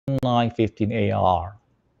915AR.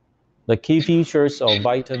 The key features of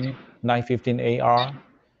Viton 915AR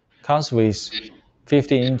comes with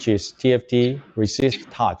 15 inches TFT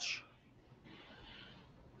resist touch,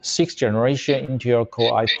 6th generation Intel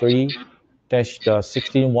Core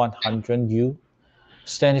i3-16100U,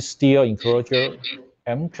 stainless steel enclosure,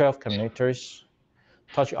 M12 connectors,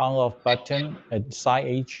 touch on-off button at side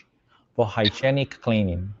edge for hygienic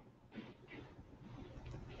cleaning.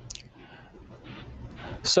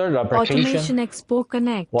 Third application Automation Expo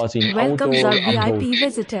Connect was in welcomes outdoor our VIP upload.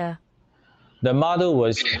 visitor. The model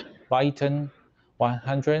was Viton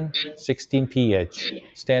 116PH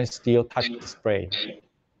stainless steel touch display.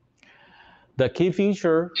 The key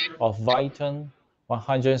feature of Viton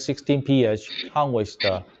 116PH comes with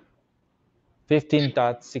the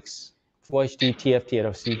 15.6 Full HD TFT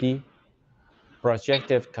LCD,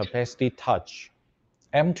 projective capacity touch,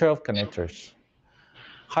 M12 connectors,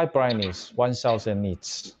 high brightness 1000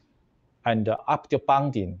 nits, and optical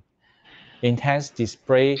bonding, enhanced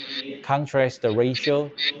display contrast ratio,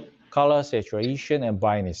 color saturation, and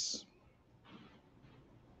brightness.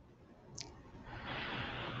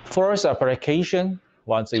 Fourth application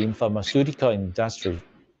was in pharmaceutical industry.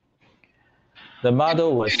 The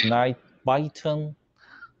model was Viton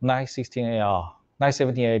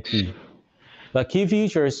 917AP. The key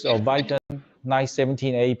features of Viton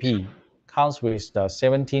 917AP comes with the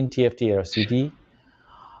 17 TFT LCD,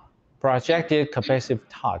 projected capacitive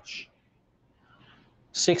touch,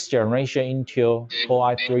 6th generation Intel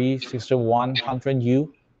Core i3-16100U,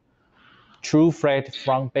 true flat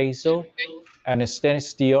front bezel, and stainless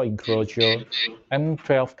steel enclosure,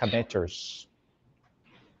 M12 connectors.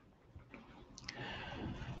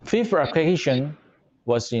 Fifth application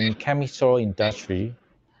was in chemical industry.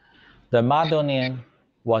 The model name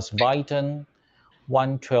was Viton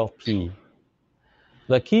 112P.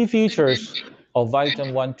 The key features of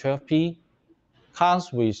Viton 112P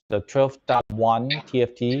comes with the 12.1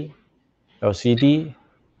 TFT LCD,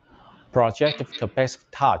 projective capacitive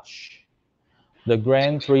touch, the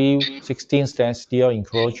Gran 316 stainless steel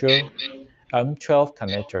enclosure, M12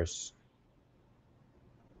 connectors.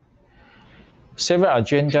 Seventh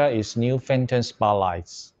agenda is new phantom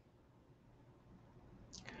spotlights.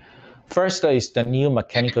 First is the new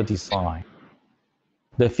mechanical design.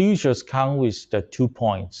 The features come with the 2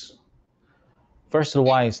 points. First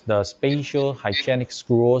one is the spatial hygienic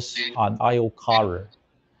screws on I/O cover.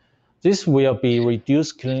 This will be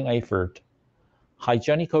reduced cleaning effort.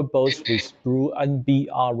 Hygienic bolts with blue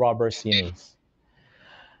NBR rubber sealings.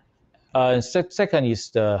 Second is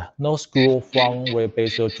the no screw from wheel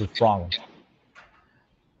bezel to front.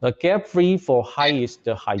 The gap free for highest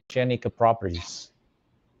hygienic properties.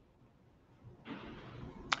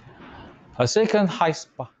 A second high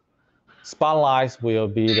spotlight will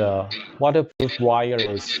be the waterproof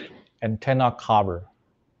wireless antenna cover.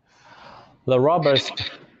 The robust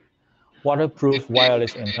waterproof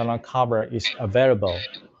wireless antenna cover is available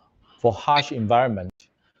for harsh environment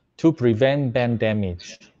to prevent band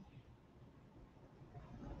damage.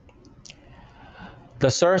 The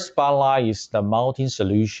third spotlight is the mounting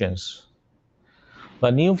solutions.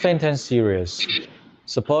 The new Phantom series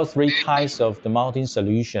supports 3 kinds of the mounting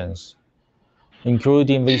solutions,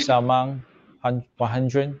 including Visa Mount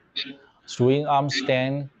 100, swing arm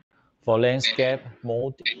stand for landscape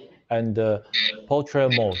mode, and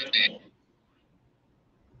portrait mode.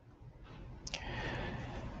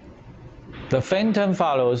 The Phantom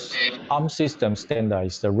follows ARM system standard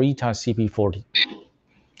is the Rita CP40.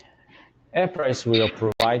 APLEX will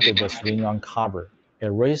provide the swing arm cover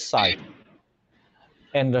at race side,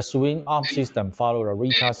 and the swing arm system follow the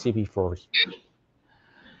Rita CP40.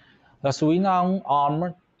 The swing arm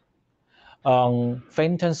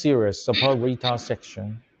Phantom series support Rita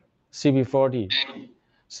section, CP40,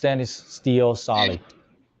 stainless steel solid.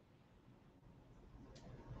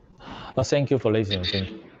 Thank you for listening. Thank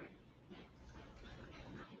you.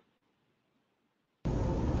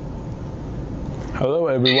 Hello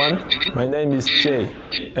everyone, my name is Jay,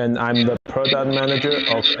 and I'm the product manager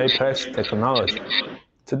of APLEX Technology.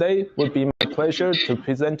 Today would be my pleasure to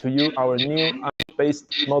present to you our new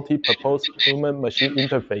ARM-based multi-purpose human-machine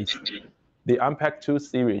interface, the AMPEC-2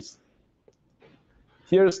 series.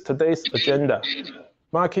 Here's today's agenda.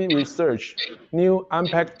 Market research, new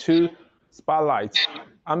AMPEC-2 spotlights,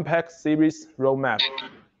 AMPEC series roadmap.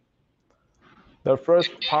 The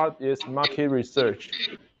first part is market research.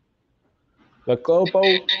 The global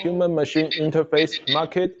human-machine interface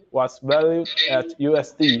market was valued at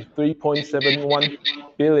USD 3.71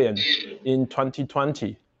 billion in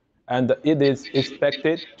 2020, and it is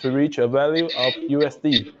expected to reach a value of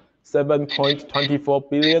USD 7.24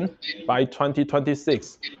 billion by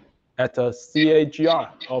 2026. at a CAGR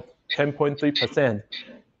of 10.3%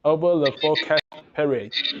 over the forecast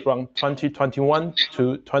period from 2021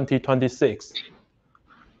 to 2026.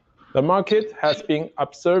 The market has been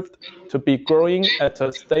observed to be growing at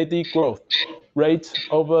a steady growth rate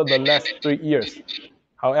over the last 3 years.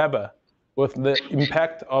 However, with the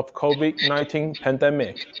impact of COVID-19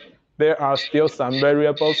 pandemic, there are still some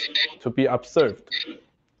variables to be observed.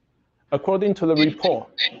 According to the report,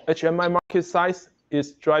 HMI market size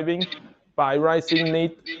is driven by rising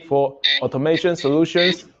need for automation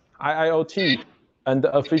solutions, IIoT, and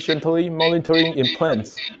efficiently monitoring in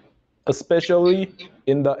plants, especially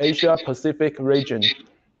in the Asia-Pacific region.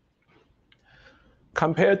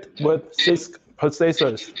 Compared with CISC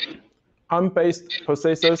processors, ARM-based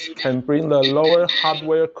processors can bring the lower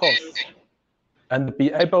hardware costs and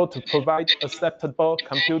be able to provide acceptable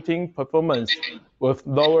computing performance with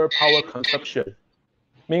lower power consumption.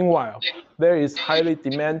 Meanwhile, there is highly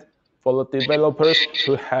demand for the developers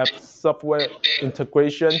to have software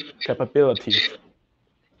integration capabilities.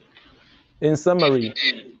 In summary,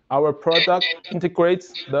 our product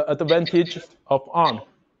integrates the advantages of ARM,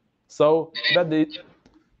 so that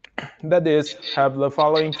is have the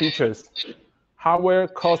following features: hardware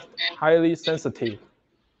cost highly sensitive,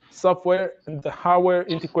 software and hardware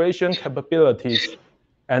integration capabilities,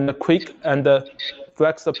 and quick and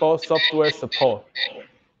flexible software support.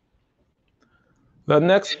 The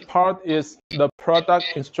next part is the product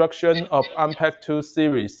instruction of AMPEC-2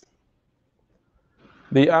 series.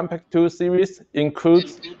 The AMPEC-2 series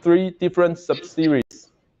includes 3 different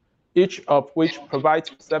sub-series, each of which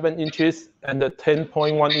provides 7 inches and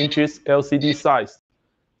 10.1 inches LCD size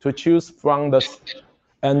to choose from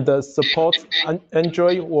and supports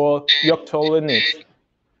Android or Yocto Linux.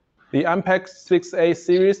 The AMPEC-6A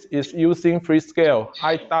series is using Freescale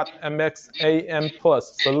i.MX AM+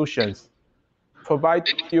 solutions, provide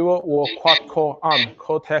dual or quad-core ARM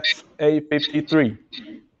Cortex-A53.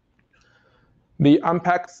 The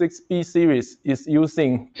AMPEC-6B series is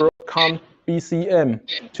using Broadcom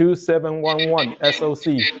BCM2711 SoC,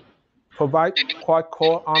 provide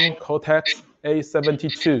quad-core ARM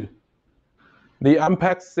Cortex-A72. The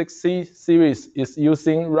AMPEC-6C series is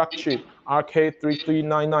using Rockchip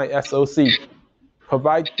RK3399 SoC,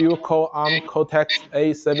 provide dual-core ARM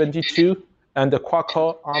Cortex-A72 and the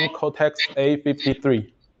quad-core ARM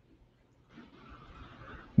Cortex-A53.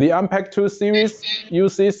 The AMPEC-2 series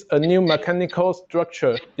uses a new mechanical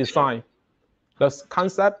structure design. The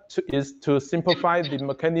concept is to simplify the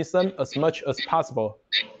mechanism as much as possible,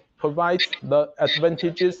 provides the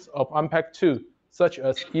advantages of AMPEC-2, such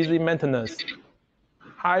as easy maintenance,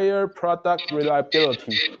 higher product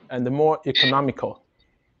reliability, and more economical.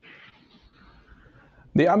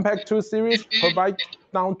 The AMPEC-2 series provides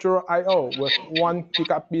down-draw I/O with 1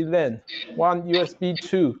 gigabit LAN, 1 USB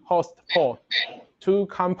 2 host port, 2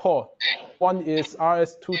 COM port. One is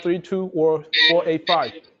RS-232 or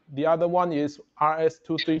 485. The other one is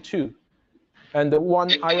RS-232, and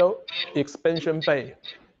 1 I/O expansion bay.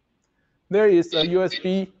 There is a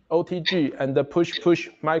USB OTG and the push-push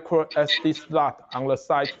micro SD slot on the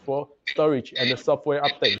side for storage and software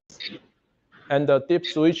updates, and a dip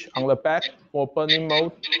switch on the back for burning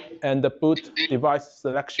mode and the boot device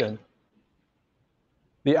selection.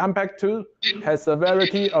 The AMPEC-2 has a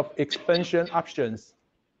variety of expansion options.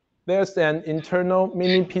 There's an internal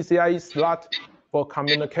mini PCIe slot for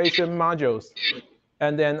communication modules,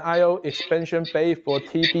 and an I/O expansion bay for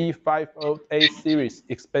TB508 series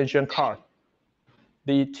expansion card.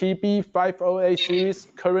 The TB508 series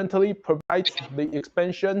currently provides the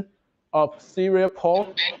expansion of serial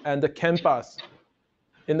port and the CAN bus.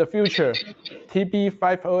 In the future,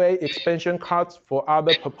 TB508 expansion cards for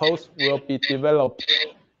other purposes will be developed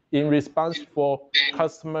in response for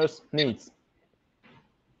customers' needs.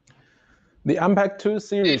 The AMPEC-2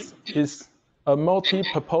 series is a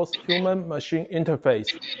multi-purpose human-machine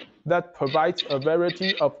interface that provides a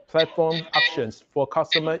variety of platform options for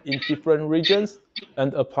customers in different regions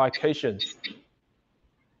and applications.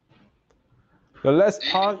 The last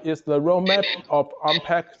part is the roadmap of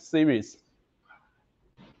AMPEC series.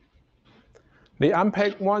 The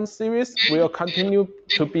AMPEC-1 series will continue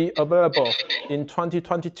to be available in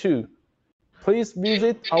 2022. Please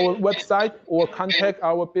visit our website or contact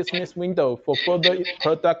our business window for further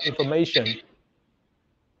product information.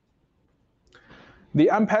 The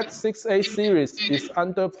AMPEC-6A series is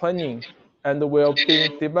under planning and will be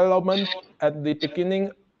in development at the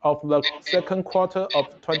beginning of the second quarter of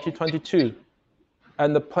 2022,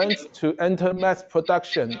 and plans to enter mass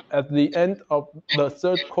production at the end of the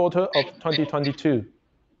third quarter of 2022.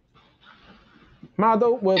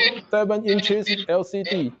 Model with 7 inches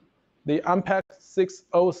LCD, the AMPEC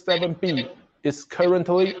 607B is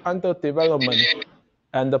currently under development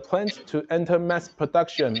and plans to enter mass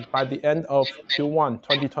production by the end of Q1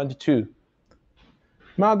 2022.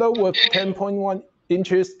 Model with 10.1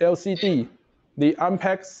 inches LCD, the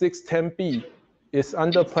APLEX 610B is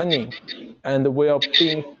under planning and will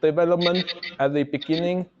be in development at the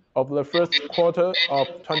beginning of the first quarter of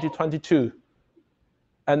 2022,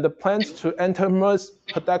 and plans to enter mass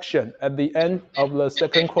production at the end of the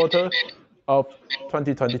second quarter of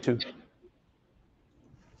 2022.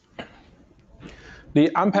 The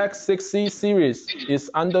APLEX 6C series is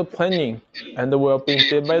under planning and will be in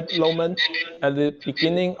development at the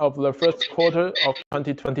beginning of the first quarter of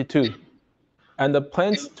 2022, and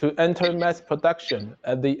plans to enter mass production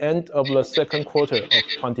at the end of the second quarter of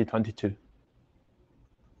 2022.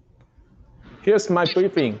 Here's my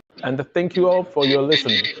briefing, and thank you all for your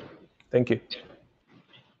listening. Thank you.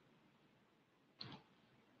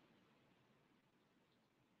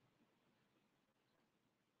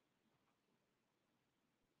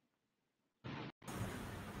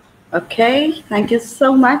 Okay, thank you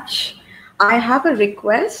so much. I have a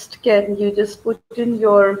request. Can you just put in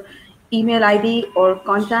your email ID or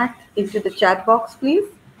contact into the chat box, please?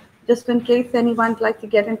 Just in case anyone would like to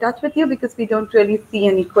get in touch with you, because we don't really see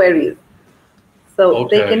any queries. So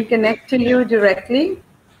they can connect to you directly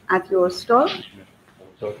at your store.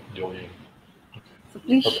 So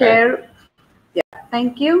please share. Yeah,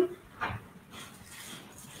 thank you.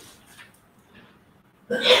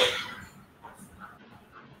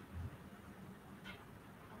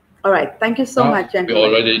 All right, thank you so much,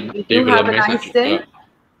 gentlemen. You do have a nice day,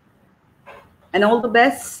 and all the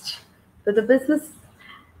best to the business,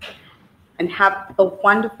 and have a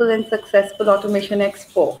wonderful and successful Automation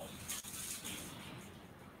Expo.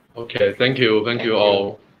 Okay, thank you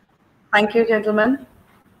all. Thank you, gentlemen.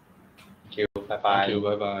 Thank you, bye-bye. Thank you,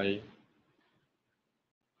 bye-bye.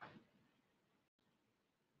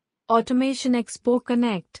 Automation Expo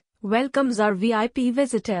Connect welcomes our VIP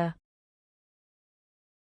visitor.